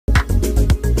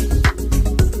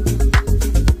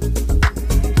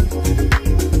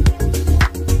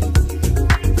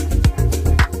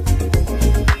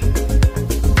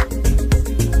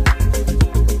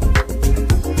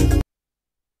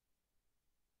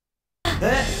Whoa,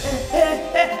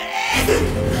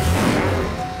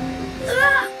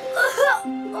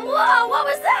 what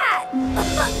was that?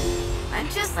 I'm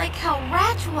just like how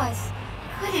Ratch was.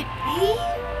 Could it be?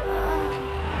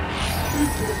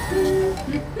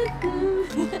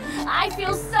 I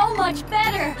feel so much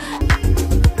better.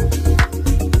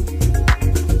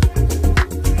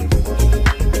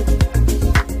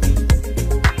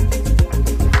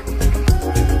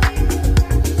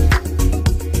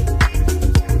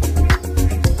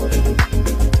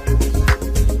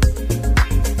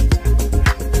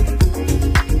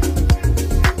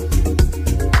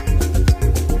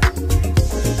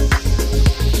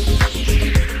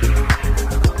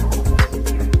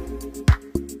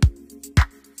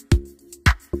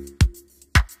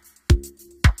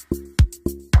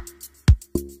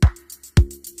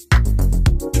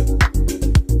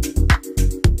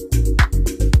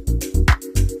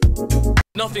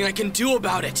 Nothing I can do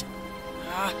about it.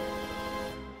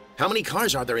 How many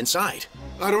cars are there inside?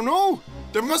 I don't know.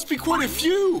 There must be quite a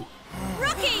few.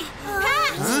 Rookie!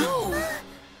 Pat! Huh?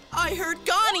 I heard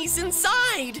Gani's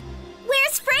inside.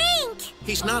 Where's Frank?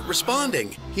 He's not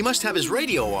responding. He must have his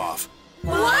radio off.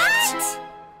 What?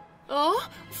 Oh,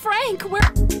 Frank,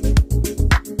 where...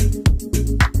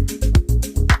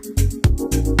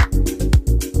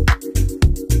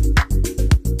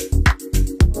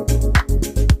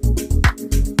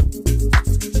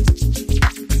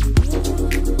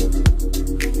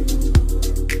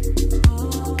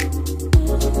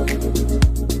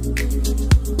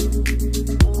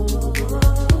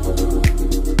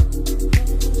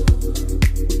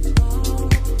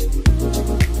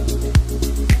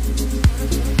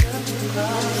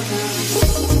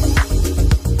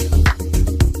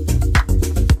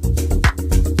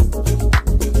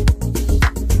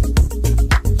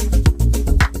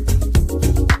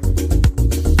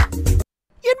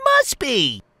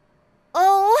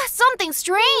 Oh, something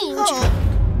strange.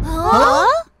 Huh?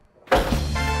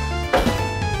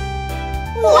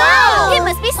 Wow! It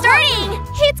must be starting!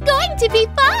 It's going to be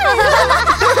fun!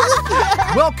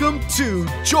 Welcome to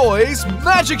Joy's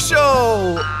Magic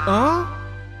Show! Huh?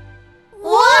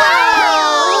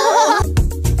 Wow!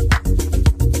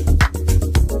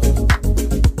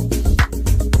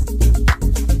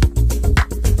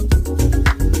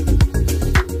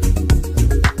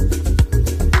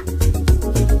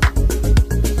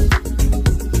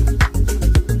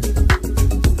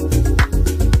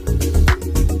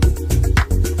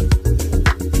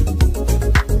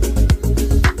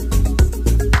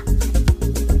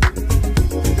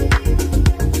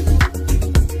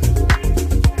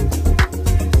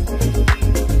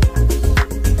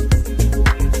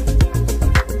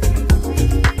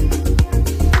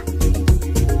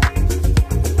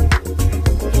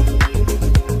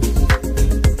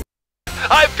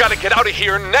 I've got to get out of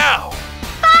here now!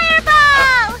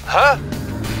 Fireball! Huh?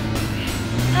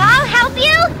 I'll help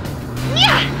you!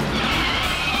 Yeah!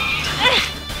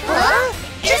 Huh?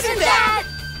 Isn't that...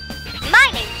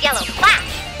 My name's Yellow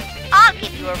Flash. I'll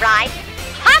give you a ride.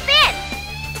 Hop in!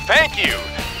 Thank you,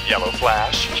 Yellow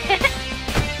Flash.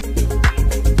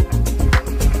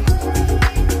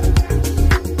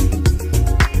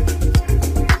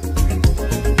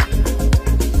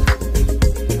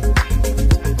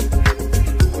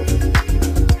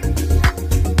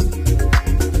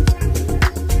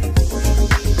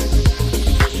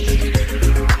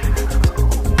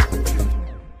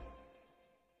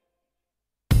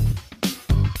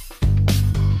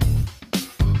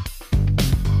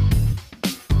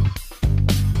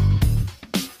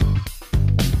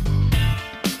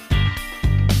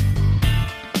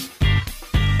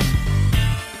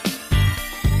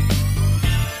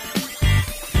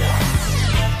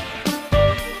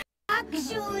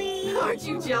 Aren't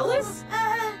you jealous?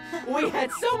 We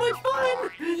had so much fun!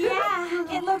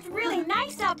 Yeah, it looked really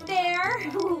nice up there.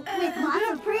 With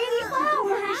lots of pretty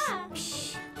flowers.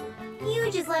 Shh. You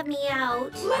just let me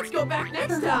out. Let's go back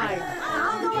next time!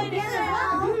 I'll go again as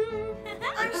well.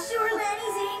 I'm sure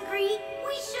Lenny's angry.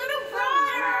 We should have brought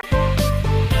her.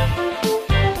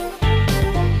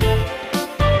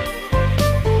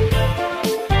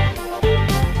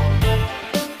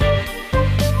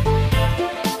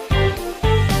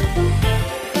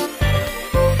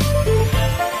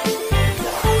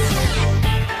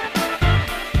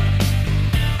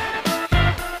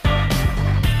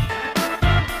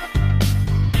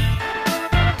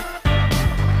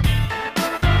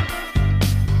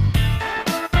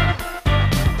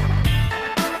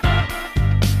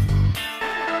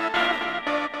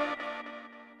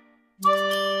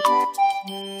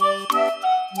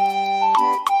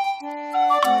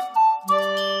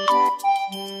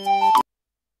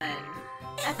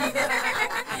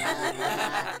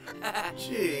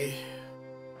 Gee.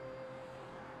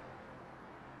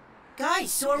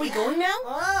 Guys, so are we going now?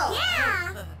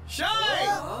 Yeah! Shy!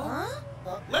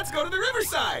 Let's go to the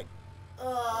riverside!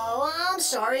 Oh, I'm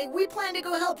sorry. We plan to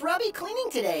go help Robbie cleaning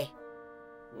today.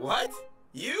 What?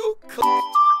 You?